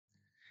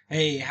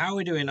Hey, how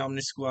we doing,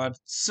 Omni Squad?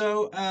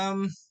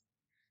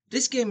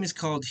 This game is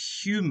called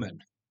Human.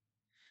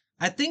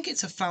 I think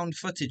it's a found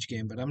footage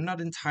game, but I'm not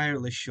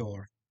entirely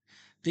sure.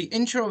 The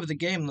intro of the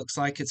game looks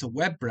like it's a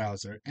web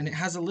browser, and it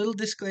has a little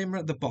disclaimer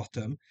at the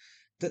bottom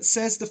that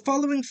says the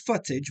following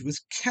footage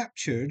was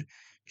captured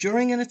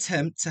during an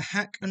attempt to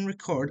hack and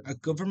record a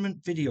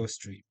government video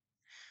stream.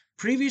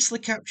 Previously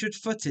captured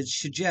footage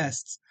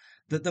suggests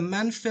that the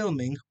man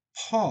filming,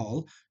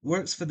 Paul,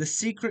 works for the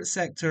secret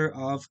sector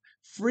of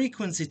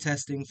frequency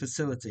testing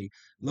facility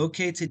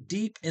located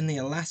deep in the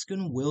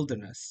Alaskan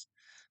wilderness.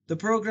 The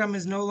program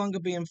is no longer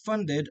being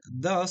funded,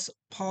 thus,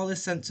 Paul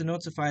is sent to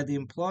notify the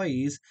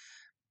employees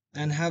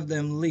and have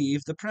them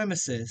leave the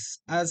premises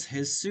as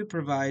his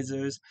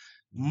supervisors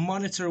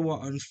monitor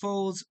what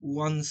unfolds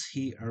once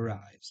he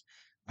arrives.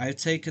 I've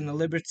taken the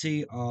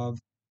liberty of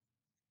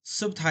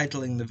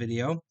subtitling the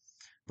video,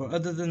 but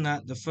other than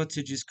that, the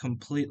footage is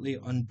completely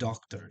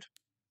undoctored.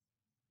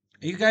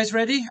 Are you guys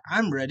ready?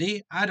 I'm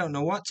ready. I don't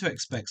know what to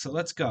expect, so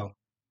let's go.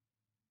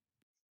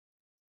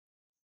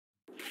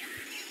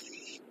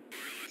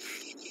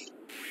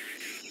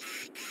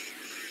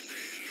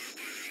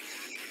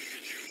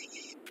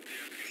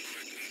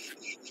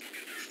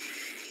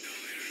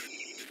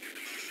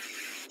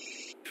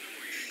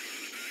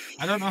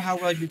 I don't know how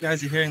well you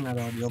guys are hearing that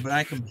audio, but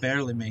I can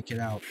barely make it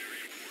out.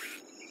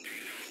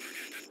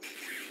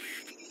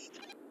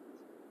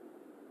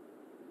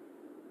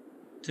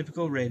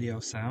 Typical radio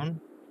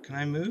sound. Can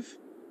I move?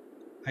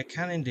 I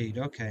can indeed,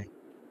 okay.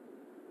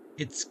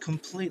 It's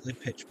completely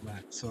pitch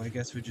black, so I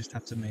guess we just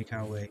have to make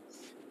our way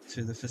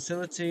to the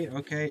facility.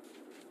 Okay.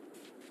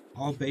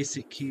 All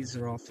basic keys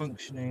are all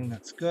functioning,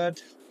 that's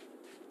good.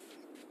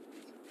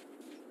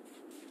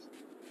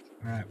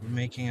 Alright, we're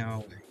making our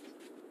way.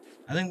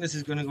 I think this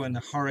is going to go in the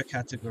horror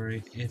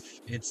category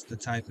if it's the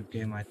type of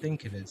game I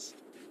think it is.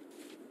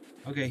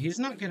 Okay, he's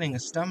not getting a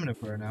stamina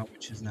burnout,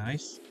 which is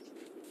nice.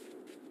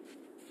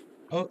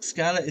 Oh,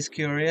 Scarlet is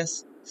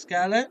curious.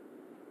 Scarlet?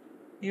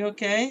 You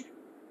okay?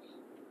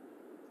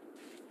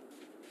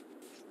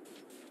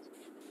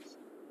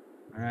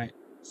 Alright,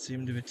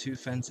 seem to be two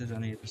fences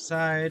on either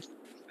side,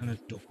 and a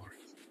door.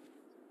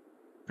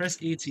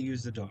 Press E to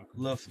use the door.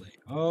 Lovely.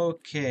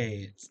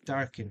 Okay, it's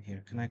dark in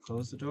here. Can I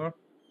close the door?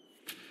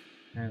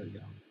 There we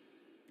go.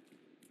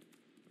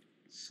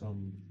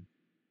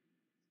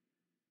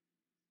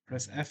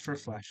 Press F for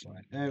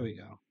flashlight. There we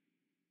go.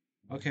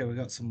 Okay, we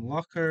got some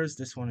lockers.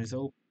 This one is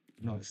open.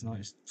 No, it's not.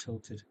 It's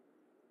tilted.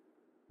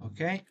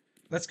 Okay,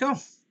 let's go.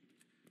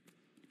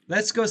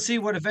 Let's go see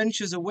what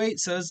adventures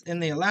awaits us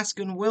in the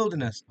Alaskan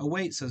wilderness.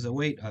 Await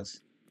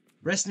us.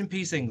 Rest in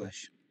peace,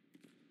 English.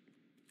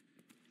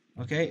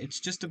 Okay, it's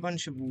just a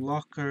bunch of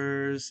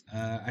lockers.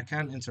 I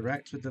can't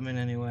interact with them in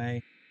any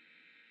way.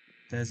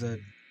 There's a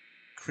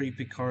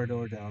creepy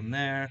corridor down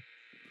there.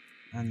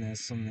 And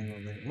there's something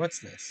over here. What's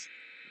this?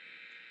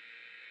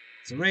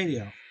 It's a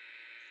radio.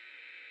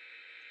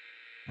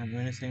 Can't do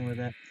anything with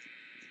it.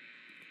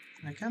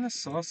 I kind of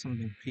saw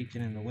something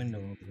peeking in the window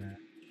over there.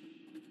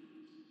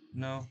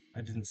 No, I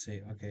didn't see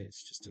it. Okay,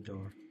 it's just a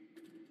door.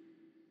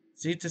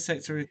 Zeta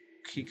sector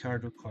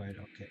keycard required.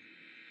 Okay.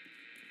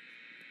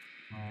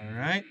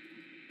 Alright.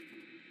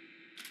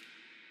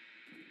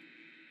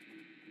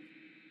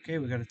 Okay,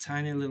 we got a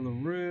tiny little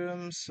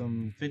room,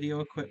 some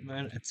video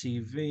equipment, a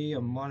TV, a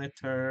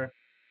monitor.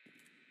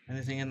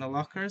 Anything in the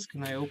lockers?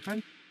 Can I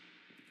open?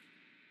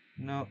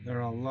 No,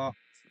 they're all locked.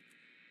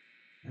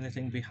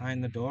 Anything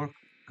behind the door?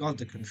 God,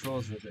 the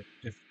controls are a bit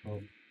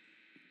difficult.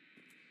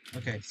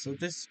 Okay, so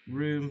this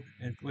room...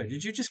 Wait,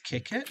 did you just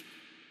kick it?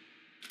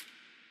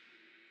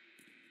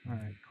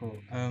 Alright, cool.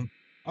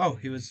 Oh,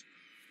 he was...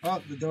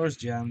 Oh, the door's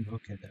jammed.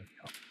 Okay, there we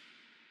go.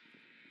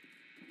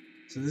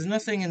 So there's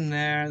nothing in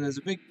there. There's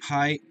a big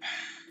pipe.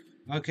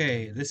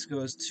 Okay, this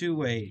goes two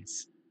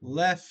ways.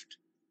 Left.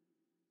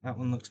 That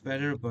one looks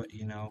better, but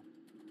you know,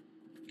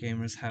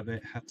 gamers have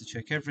to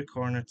check every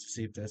corner to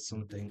see if there's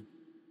something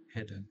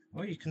hidden.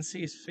 Oh, you can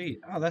see his feet.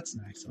 Oh, that's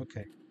nice.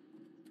 Okay.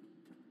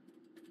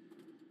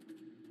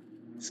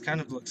 This kind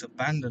of looks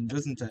abandoned,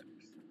 doesn't it?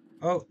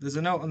 Oh, there's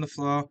a note on the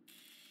floor.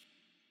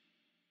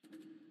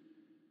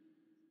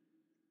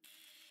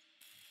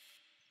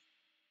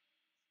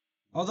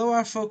 Although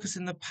our focus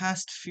in the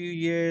past few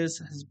years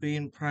has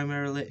been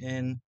primarily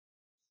in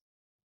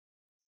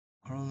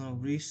coronal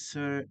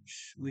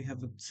research, we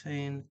have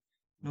obtained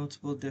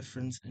notable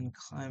difference in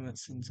climate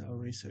since our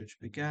research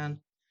began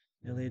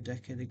nearly a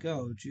decade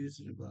ago.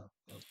 Blah,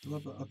 blah, blah,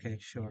 blah. Okay,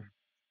 sure.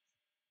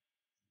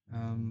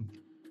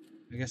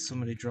 I guess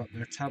somebody dropped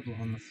their tablet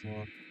on the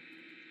floor.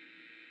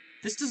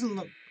 This doesn't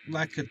look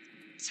like a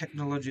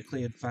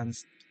technologically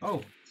advanced...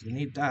 Oh, we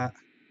need that.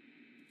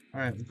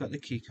 Alright, we've got the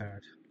key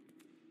card.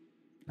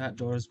 That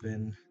door's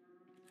been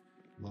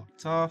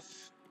locked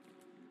off.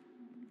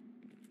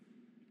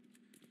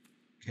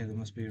 Okay, there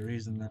must be a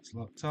reason that's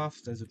locked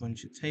off. There's a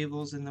bunch of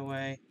tables in the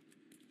way.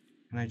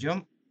 Can I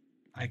jump?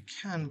 I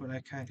can, but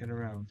I can't get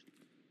around.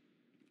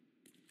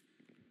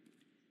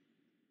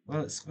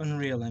 Well, it's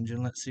Unreal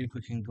Engine. Let's see if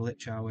we can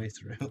glitch our way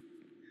through.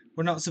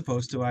 We're not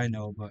supposed to, I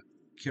know, but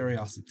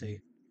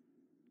curiosity.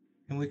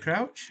 Can we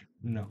crouch?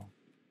 No.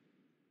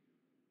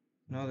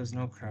 No, there's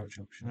no crouch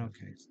option.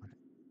 Okay.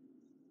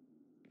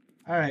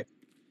 Alright.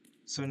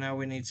 So now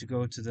we need to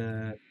go to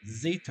the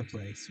Zeta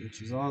place,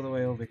 which is all the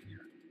way over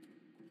here.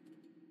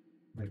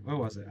 Wait, where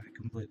was it? I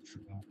completely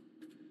forgot.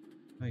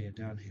 Oh yeah,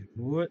 down here.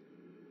 What?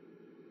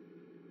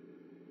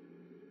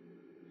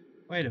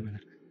 Wait a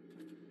minute.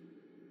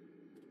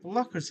 The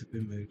lockers have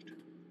been moved.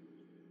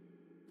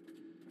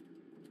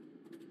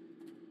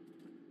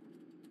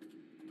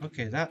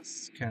 Okay,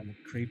 that's kind of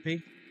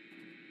creepy.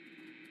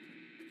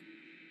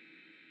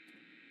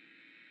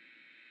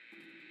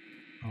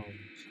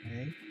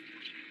 Okay.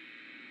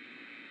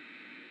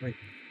 Wait,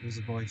 there's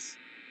a voice.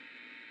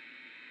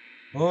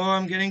 Oh,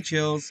 I'm getting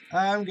chills.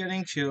 I'm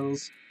getting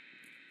chills.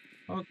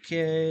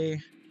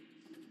 Okay.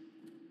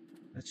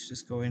 Let's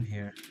just go in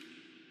here.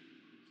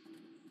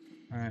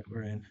 Alright,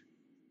 we're in.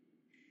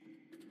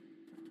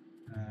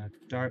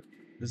 Dark.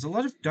 There's a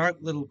lot of dark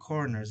little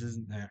corners,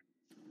 isn't there?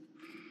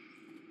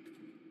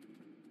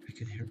 I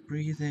can hear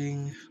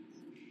breathing.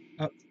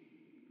 Up.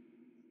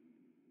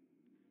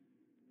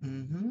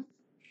 Mm-hmm.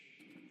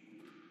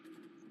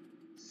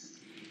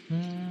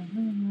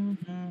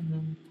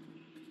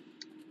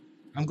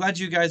 I'm glad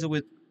you guys are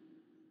with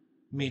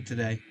me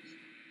today.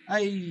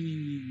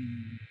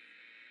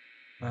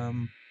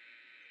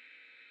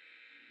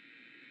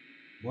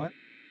 What?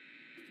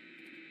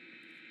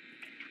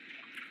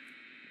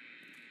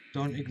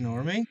 Don't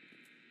ignore me?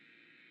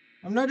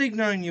 I'm not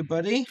ignoring you,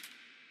 buddy.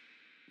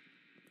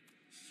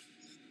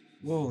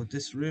 Whoa,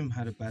 this room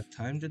had a bad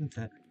time, didn't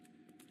it?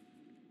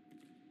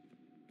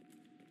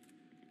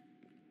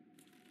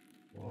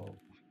 Whoa.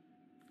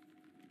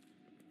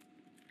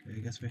 Okay, I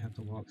guess we have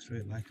to walk through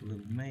it like a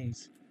little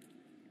maze.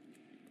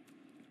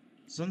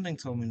 Something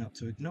told me not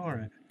to ignore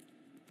it.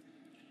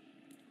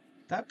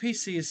 That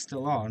PC is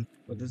still on,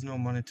 but there's no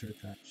monitor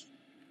attached.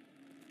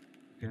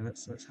 Okay,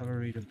 let's have a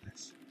read of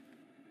this.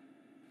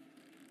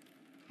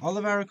 All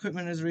of our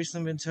equipment has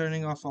recently been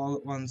turning off all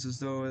at once as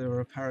though there were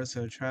a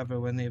parasite. However,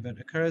 when the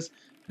event occurs,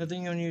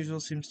 nothing unusual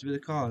seems to be the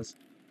cause.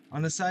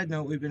 On a side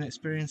note, we've been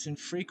experiencing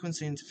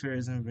frequency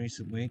interference in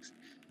recent weeks.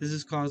 This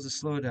has caused a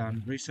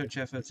slowdown. Research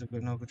efforts have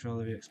got no control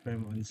of the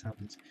experiment when this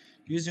happens.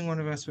 Using one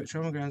of our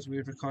spectrograms, we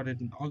have recorded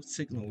an odd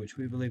signal which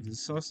we believe is the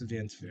source of the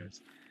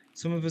interference.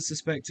 Some of us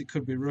suspect it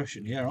could be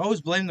Russian. Yeah,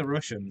 always blame the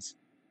Russians.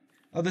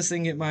 Others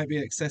think it might be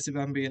excessive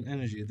ambient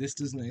energy. This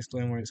doesn't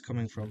explain where it's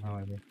coming from,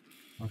 however.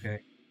 Okay.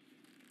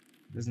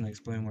 Doesn't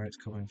explain where it's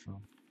coming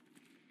from.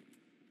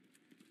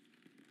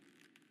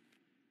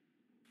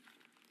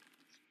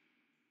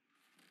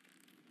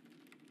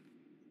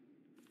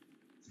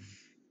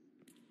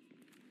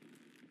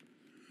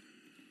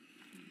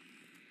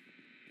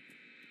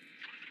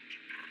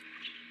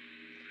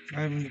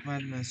 Driving the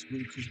madness,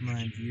 Luke's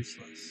mind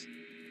useless.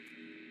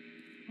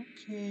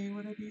 Okay,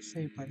 whatever you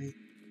say, buddy.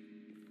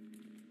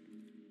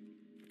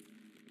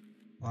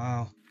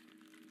 Wow.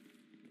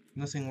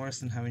 Nothing worse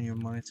than having your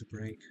monitor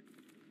break.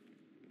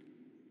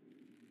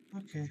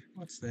 Okay,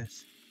 what's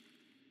this?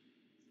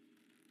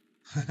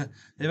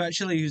 They've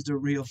actually used a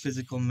real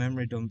physical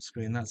memory dump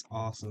screen. That's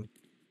awesome.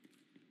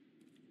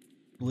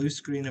 Blue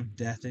screen of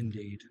death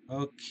indeed.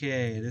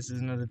 Okay, this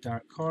is another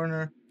dark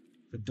corner.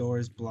 The door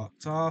is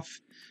blocked off.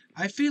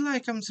 I feel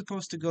like I'm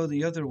supposed to go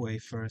the other way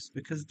first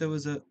because there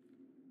was a...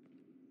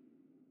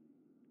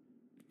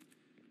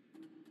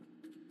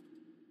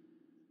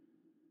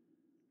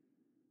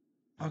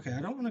 Okay,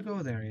 I don't want to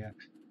go there yet.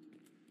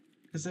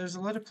 Because there's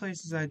a lot of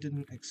places I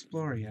didn't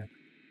explore yet.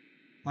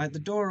 Like the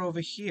door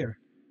over here.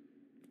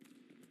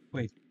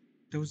 Wait,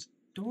 there was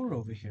a door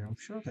over here. I'm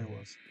sure there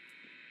was.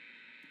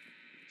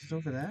 Is it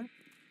over there?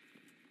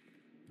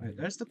 Right,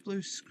 there's the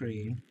blue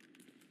screen.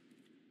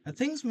 Are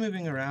things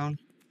moving around?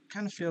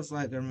 Kind of feels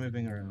like they're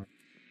moving around.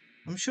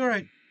 I'm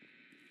sure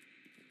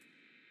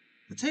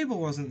the table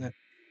wasn't there.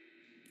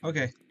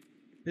 Okay,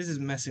 this is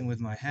messing with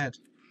my head.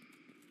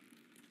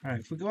 Alright,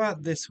 if we go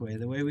out this way,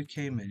 the way we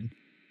came in.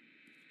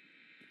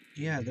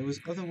 Yeah, there was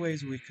other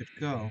ways we could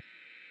go.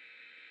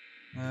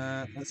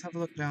 Let's have a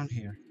look down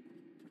here.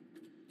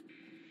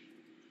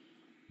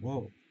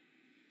 Whoa.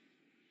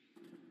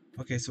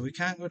 Okay, so we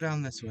can't go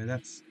down this way.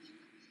 That's...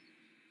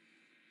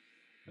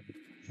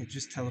 It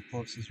just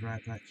teleports us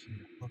right back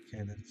here.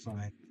 Okay, then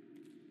fine.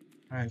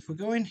 Alright, if we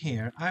go in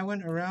here, I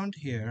went around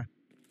here.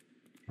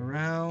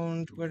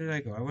 Around... Where did I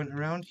go? I went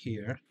around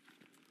here.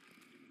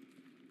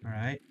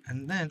 Alright,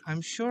 and then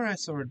I'm sure I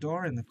saw a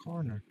door in the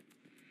corner.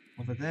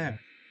 Over there.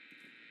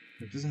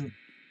 It doesn't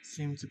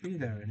seem to be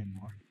there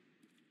anymore.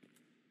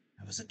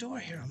 There was a door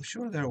here, I'm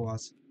sure there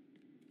was.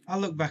 I'll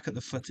look back at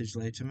the footage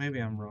later. Maybe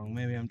I'm wrong.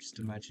 Maybe I'm just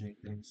imagining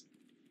things.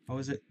 Oh,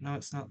 is it? No,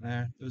 it's not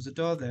there. There was a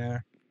door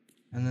there.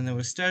 And then there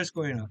were stairs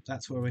going up.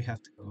 That's where we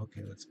have to go.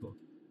 Okay, let's go.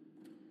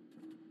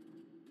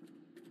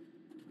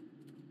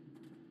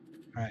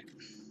 Alright.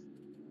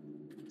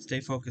 Stay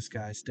focused,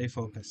 guys. Stay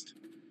focused.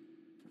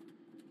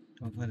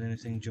 Don't let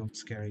anything jump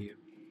scare you.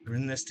 We're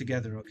in this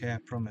together, okay? I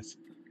promise.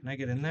 Can I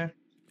get in there?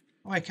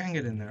 Oh, I can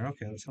get in there.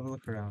 Okay, let's have a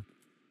look around.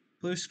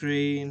 Blue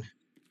screen.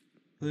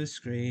 Blue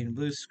screen,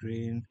 blue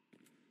screen.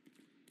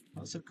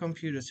 Lots of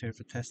computers here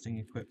for testing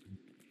equipment.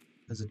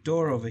 There's a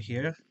door over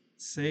here.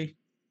 Let's see.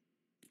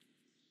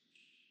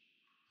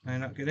 Can I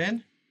not get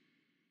in?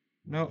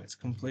 No, it's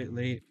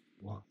completely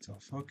blocked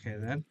off. Okay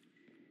then.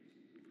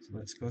 So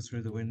let's go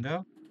through the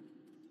window.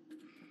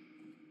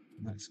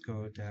 Let's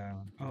go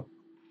down. Oh.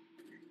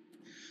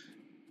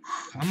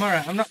 I'm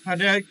alright. I'm not.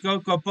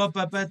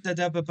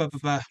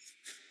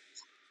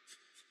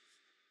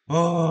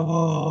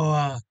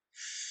 Oh.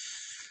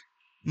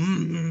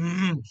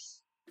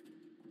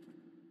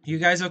 You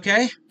guys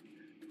okay?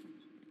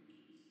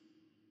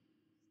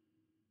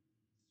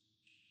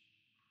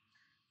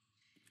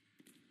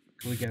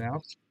 Can we get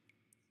out?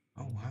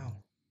 Oh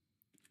wow.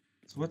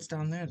 So what's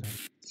down there then?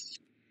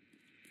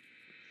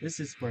 This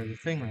is where the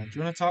thing ran. Do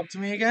you want to talk to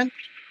me again?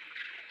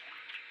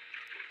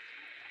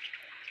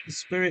 The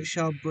spirit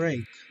shall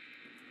break.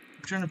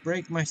 You're trying to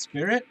break my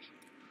spirit?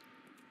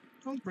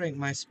 Don't break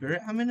my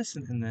spirit. I'm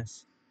innocent in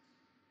this.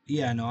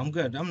 Yeah, no, I'm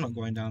good. I'm not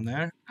going down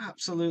there.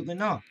 Absolutely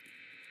not.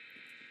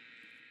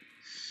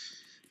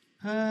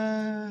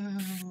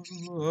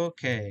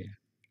 Okay.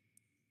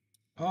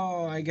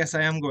 Oh, I guess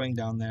I am going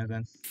down there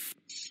then.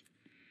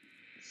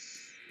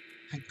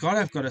 Thank God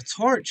I've got a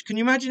torch. Can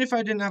you imagine if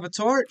I didn't have a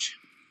torch?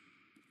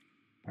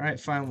 Alright,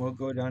 fine. We'll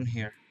go down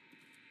here.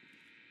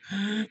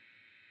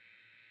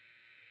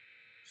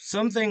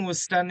 Something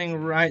was standing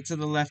right to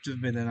the left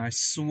of me then, I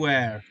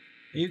swear.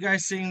 Are you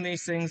guys seeing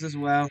these things as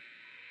well?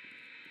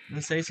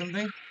 Wanna say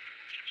something?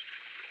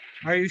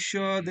 Are you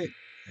sure that...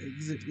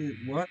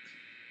 What?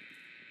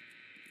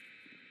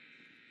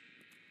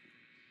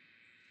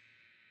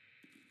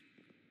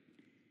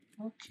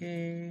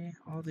 Okay,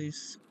 all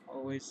these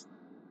always...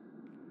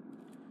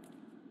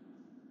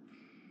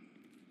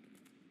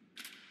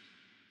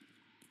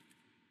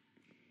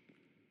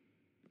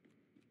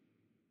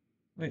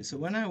 Wait, so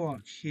when I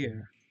walk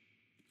here...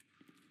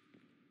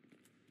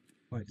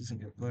 Oh, it doesn't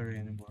get blurry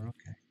anymore,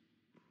 okay.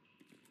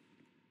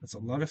 That's a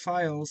lot of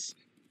files.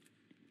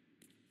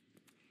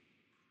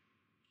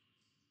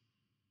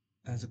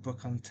 There's a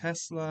book on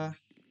Tesla.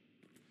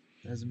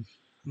 There's a...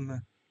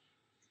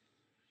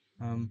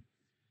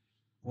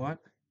 What?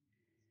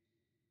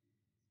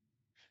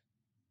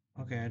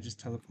 Okay, I just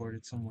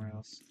teleported somewhere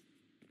else.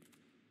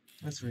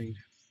 Let's read.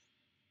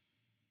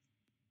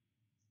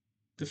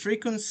 The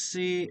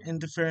frequency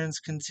interference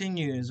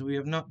continues. We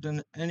have not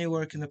done any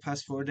work in the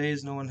past 4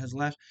 days. No one has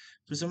left.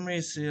 For some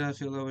reason, I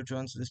feel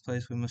overdrawn to this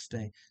place. We must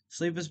stay.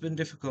 Sleep has been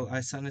difficult.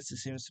 My sanity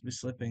seems to be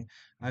slipping.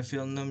 I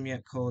feel numb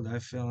yet cold. I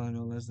feel I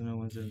know less than no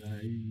one's in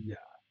there. Yeah.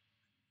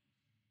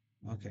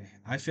 Okay.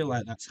 I feel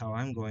like that's how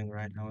I'm going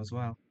right now as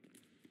well.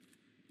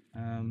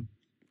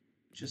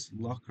 Just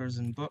lockers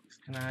and books.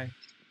 Can I?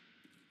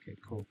 Okay,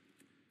 cool.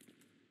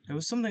 There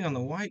was something on the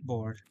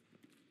whiteboard.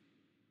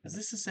 Is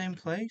this the same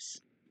place?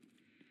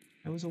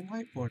 There was a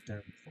whiteboard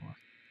there before.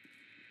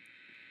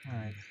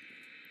 Alright.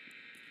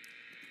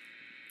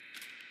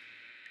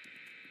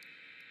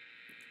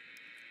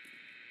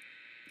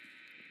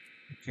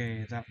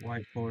 Okay, that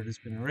whiteboard has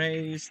been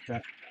erased.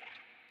 That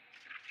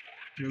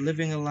you're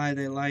living a lie,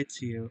 they lied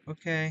to you.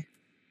 Okay.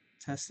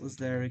 Tesla's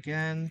there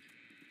again.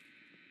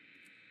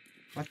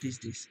 What is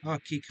this? Oh,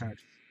 keycard.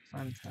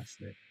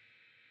 Fantastic.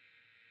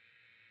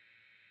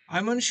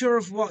 I'm unsure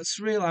of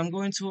what's real. I'm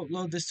going to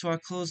upload this to our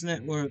closed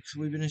network.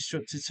 We've been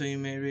instructed so you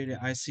may read it.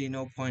 I see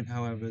no point,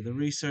 however. The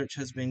research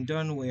has been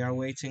done. We are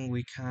waiting.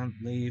 We can't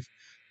leave.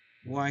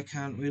 Why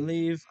can't we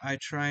leave? I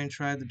try,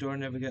 the door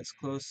never gets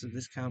closed, so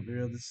this can't be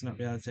real, this is not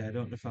reality, I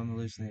don't know if I'm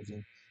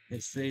hallucinating.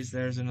 It says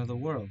there's another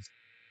world.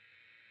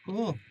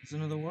 Cool, there's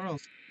another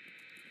world.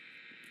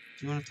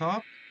 Do you want to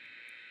talk?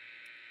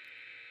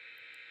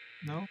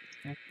 No?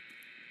 Okay.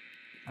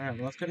 Alright,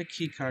 well I've got a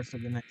key card for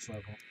the next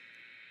level.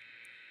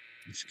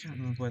 I just can't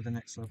remember where the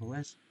next level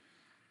is.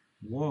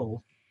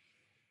 Whoa.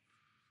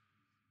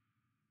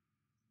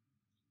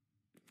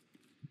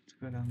 Let's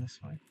go down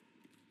this way.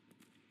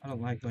 I don't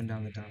like going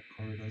down the dark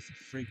corridors, they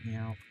freak me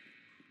out.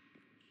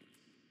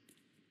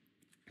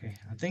 Okay,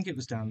 I think it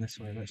was down this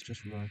way, let's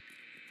just run.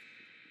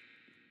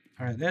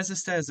 Alright, there's the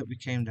stairs that we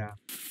came down.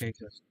 Okay,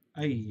 good.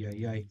 Ay,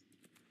 ay, ay.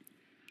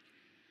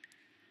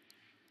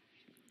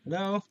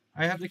 Hello?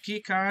 I have the key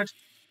card.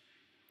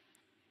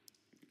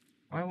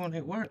 Why won't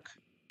it work?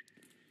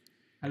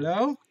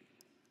 Hello?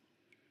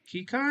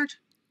 Key card?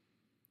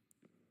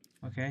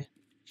 Okay,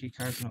 key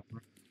card's not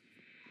working.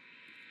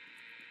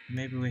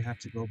 Maybe we have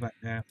to go back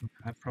there.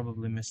 I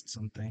probably missed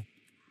something.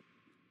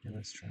 Okay,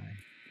 let's try.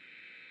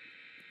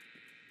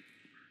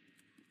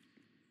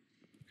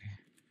 Okay.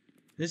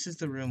 This is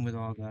the room with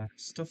all the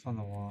stuff on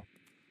the wall.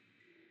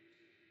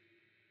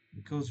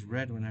 It goes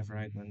red whenever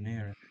I go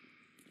near it.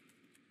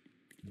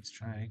 Let's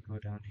try go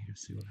down here,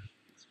 see what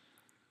happens.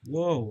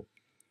 Whoa!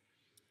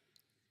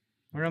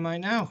 Where am I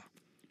now?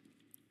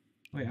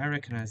 Wait, I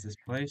recognize this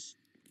place.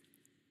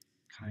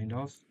 Kind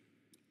of.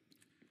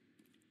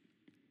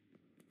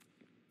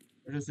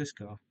 Where does this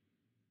go?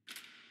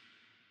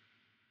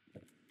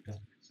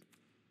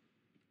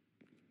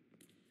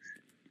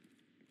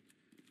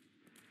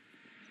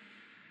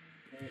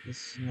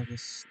 This is another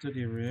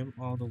study room.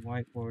 All the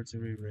whiteboards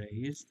are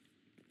erased.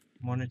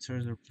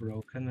 Monitors are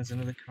broken. There's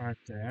another card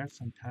there.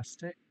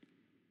 Fantastic.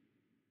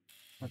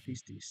 What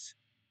is this?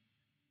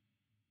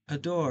 A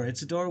door.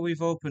 It's a door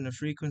we've opened. A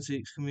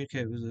frequency to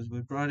communicate with us. We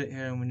brought it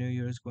here and we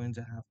knew it was going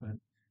to happen.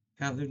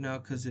 Can't leave now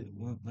because it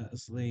won't let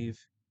us leave.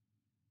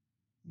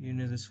 You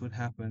knew this would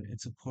happen.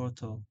 It's a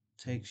portal.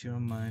 Takes your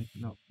mind,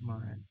 not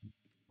mine.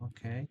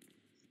 Okay.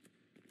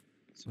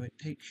 So it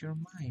takes your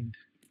mind.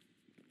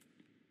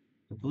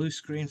 The blue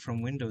screen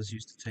from Windows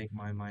used to take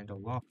my mind a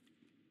lot.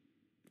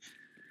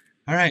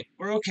 Alright,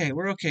 we're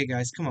okay,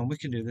 guys. Come on, we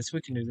can do this, we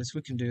can do this,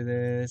 we can do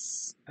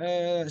this.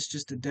 It's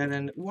just a dead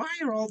end. Why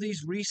are all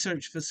these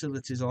research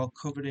facilities all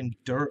covered in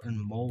dirt and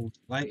mold?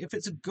 Like, if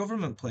it's a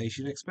government place,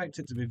 you'd expect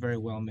it to be very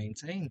well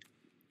maintained.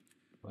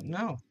 But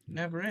no,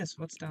 never is.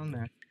 What's down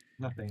there?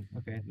 Nothing.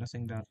 Okay,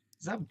 nothing down.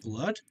 Is that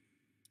blood?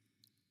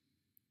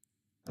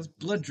 That's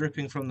blood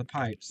dripping from the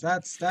pipes.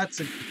 That's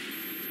a...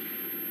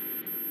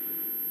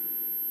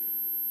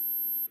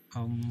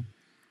 Oh,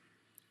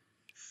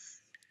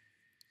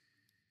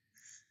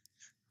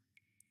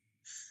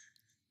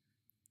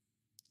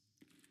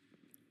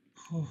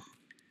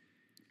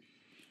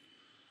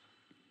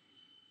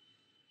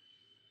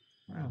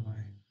 where am I?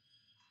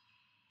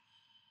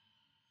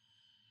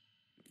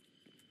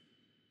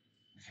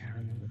 I can't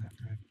remember that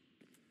right.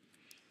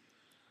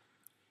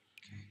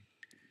 Okay.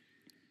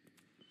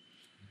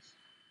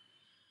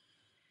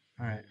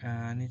 Alright,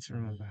 I need to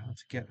remember how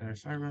to get there.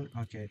 If I run...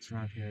 Okay, it's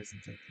around here,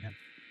 isn't it? Yep.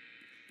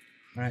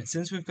 Alright,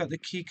 since we've got the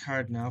key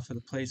card now for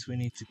the place we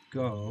need to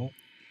go,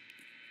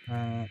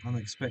 I'm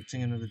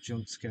expecting another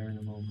jump scare in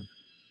a moment.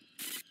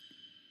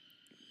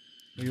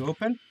 Are you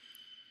open?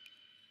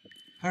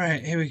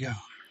 Alright, here we go.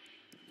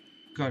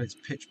 God, it's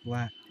pitch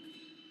black.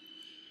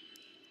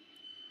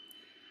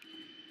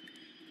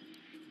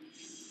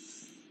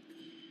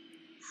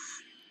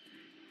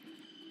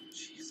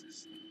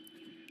 Jesus.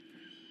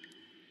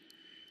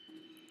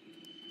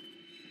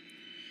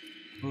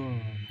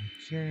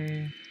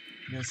 Okay.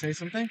 You gonna say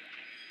something?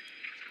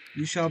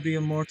 You shall be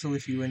immortal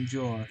if you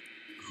endure.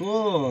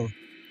 Cool.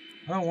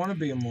 I don't want to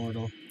be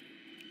immortal.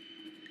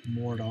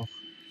 Mortal.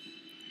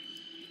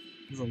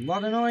 There's a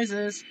lot of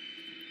noises.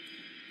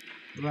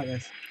 What about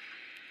this?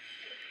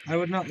 I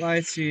would not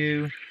lie to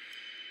you.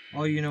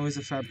 All you know is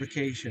a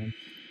fabrication.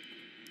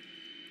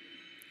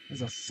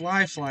 There's a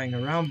fly flying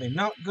around me.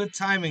 Not good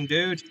timing,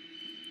 dude.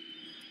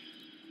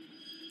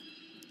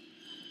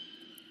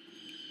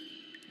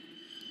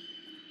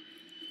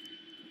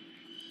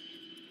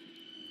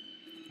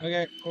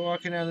 Okay, we're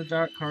walking down the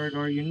dark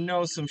corridor. You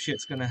know some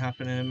shit's gonna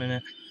happen in a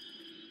minute.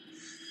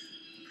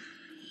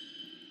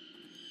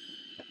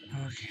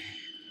 Okay.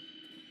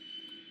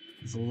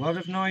 There's a lot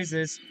of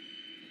noises.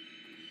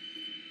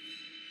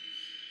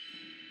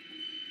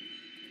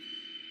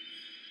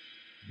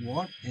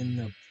 What in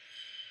the...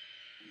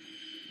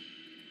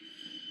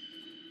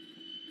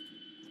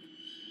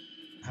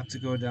 I have to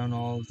go down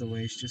all of the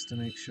ways just to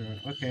make sure.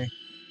 Okay.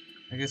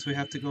 I guess we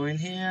have to go in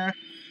here.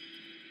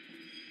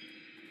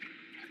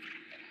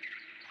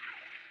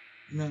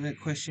 Not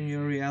that question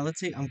your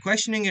reality. I'm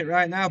questioning it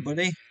right now,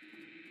 buddy.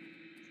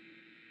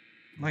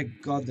 My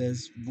god,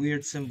 there's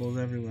weird symbols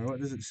everywhere. What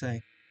does it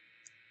say?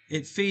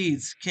 It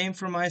feeds. Came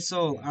from my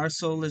soul. Our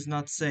soul is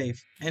not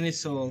safe. Any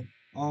soul.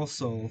 All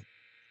soul.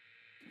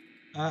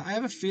 I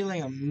have a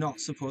feeling I'm not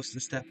supposed to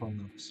step on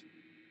those.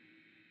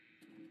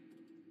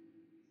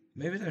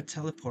 Maybe they're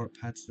teleport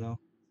pads, though.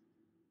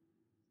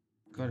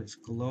 God, it's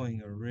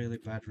glowing a really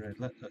bad red.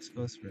 Let's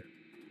go through it.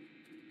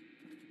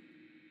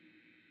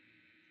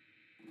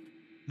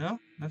 No?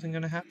 Nothing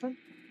gonna happen?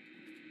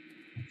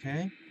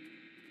 Okay.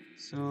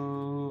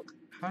 So,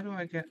 how do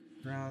I get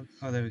around?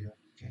 Oh, there we go.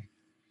 Okay.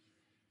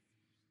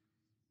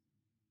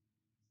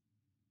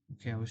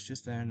 Okay, I was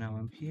just there, now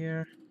I'm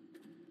here.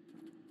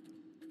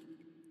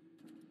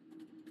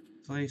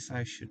 Place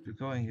I should be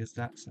going is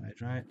that side,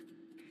 right?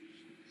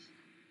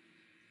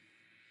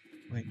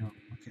 Wait, no.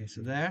 Okay,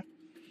 so there.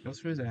 Go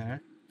through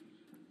there.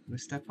 We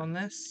step on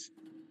this.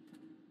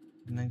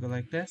 And then go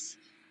like this.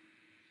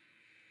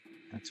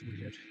 That's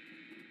weird.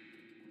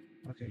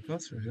 Okay, go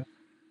through.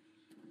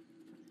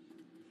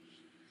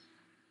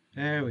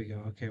 There we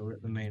go. Okay, we're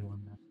at the main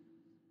one now.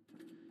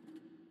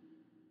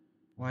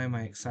 Why am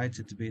I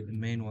excited to be at the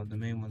main one? The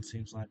main one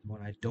seems like the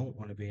one I don't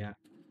want to be at.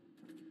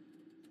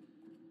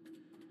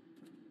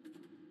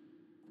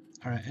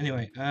 Alright,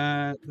 anyway,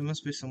 there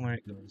must be somewhere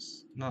it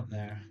goes. Not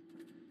there.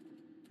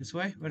 This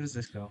way? Where does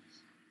this go?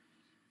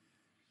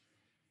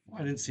 Oh, I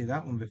didn't see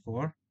that one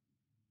before.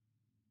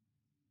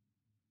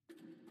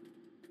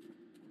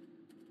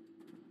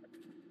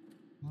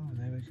 Oh,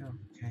 there we go.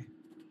 Okay.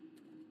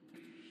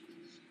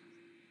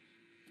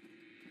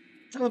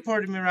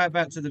 Teleported me right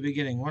back to the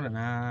beginning. What an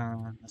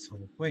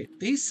asshole. Wait,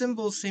 these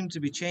symbols seem to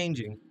be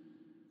changing.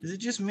 Is it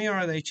just me or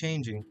are they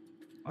changing?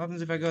 What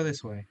happens if I go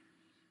this way?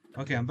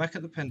 Okay, I'm back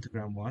at the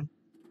pentagram one.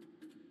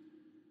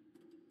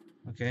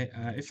 Okay,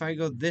 if I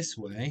go this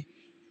way,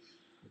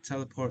 it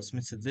teleports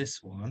me to this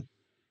one.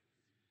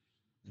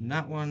 And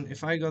that one,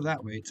 if I go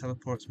that way, it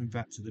teleports me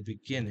back to the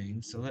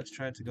beginning. So let's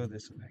try to go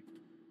this way.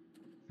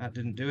 That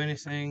didn't do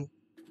anything.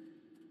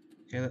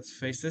 Okay, let's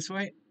face this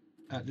way.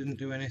 That didn't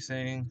do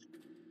anything.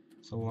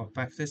 So walk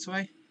back this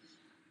way.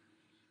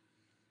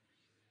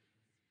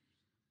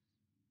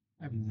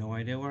 I have no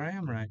idea where I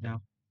am right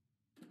now.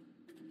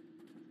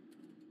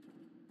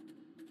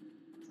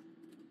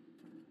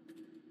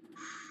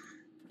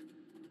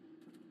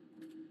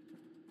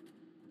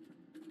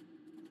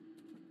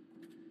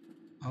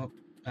 Oh,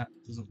 that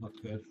doesn't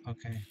look good.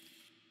 Okay.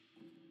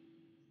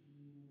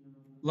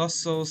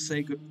 Lost Soul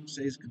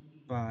says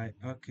goodbye.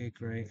 Okay,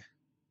 great.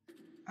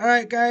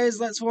 Alright, guys,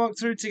 let's walk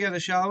through together,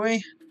 shall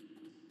we?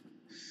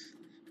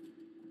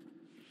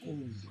 Oh,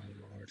 my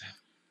lord.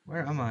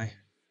 Where am I?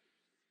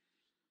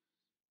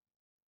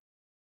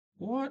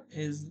 What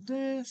is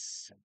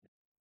this?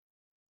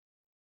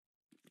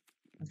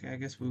 Okay, I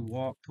guess we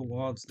walk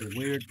towards the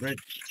weird red.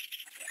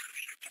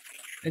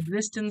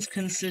 Existence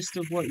consists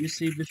of what you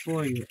see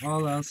before you.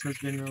 All else has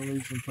been an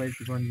illusion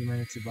placed upon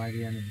humanity by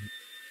the enemy.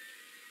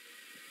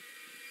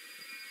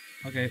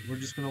 Okay, we're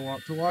just gonna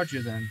walk towards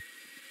you then.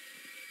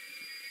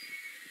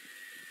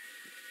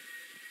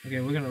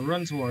 Okay, we're gonna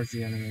run towards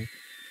the enemy.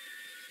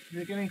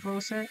 Is it getting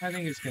closer? I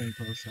think it's getting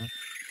closer.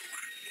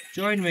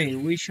 Join me,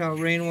 we shall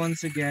reign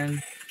once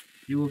again.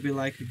 You will be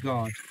like a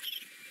god.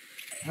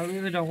 I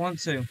really don't want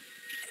to.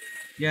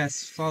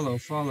 Yes, follow,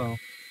 follow.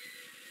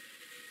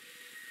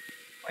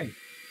 Wait,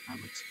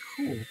 that looks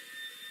cool.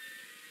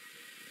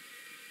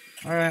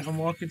 Alright, I'm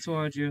walking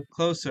towards you.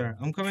 Closer.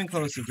 I'm coming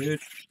closer, dude.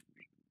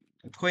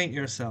 Acquaint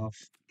yourself.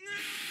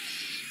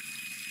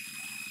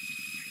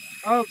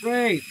 Oh,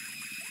 great!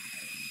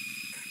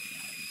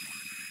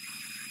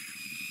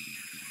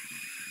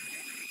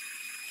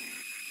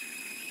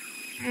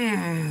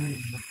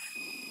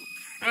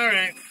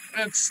 Alright,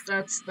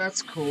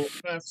 that's cool.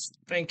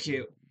 Thank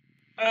you.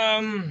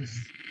 I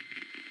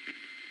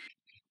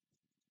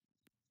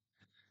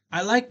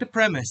like the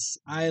premise.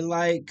 I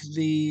like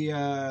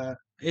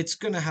it's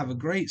gonna have a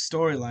great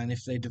storyline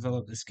if they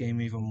develop this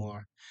game even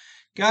more.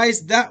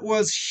 Guys, that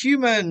was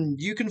Human.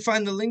 You can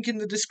find the link in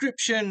the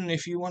description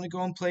if you want to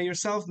go and play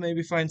yourself,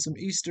 maybe find some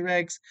Easter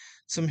eggs,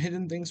 some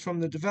hidden things from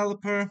the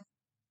developer.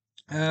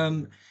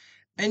 Um,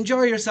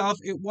 Enjoy yourself.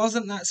 It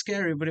wasn't that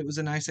scary, but it was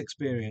a nice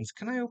experience.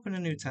 Can I open a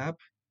new tab?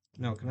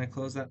 No, can I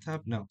close that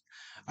tab? No.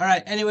 All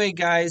right. Anyway,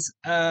 guys,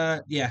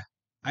 yeah.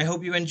 I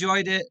hope you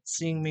enjoyed it,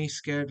 seeing me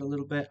scared a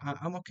little bit.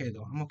 I'm okay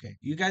though. I'm okay.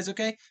 You guys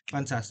okay?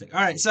 Fantastic.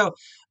 All right. So,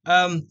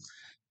 um,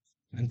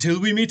 until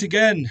we meet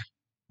again.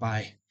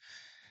 Bye.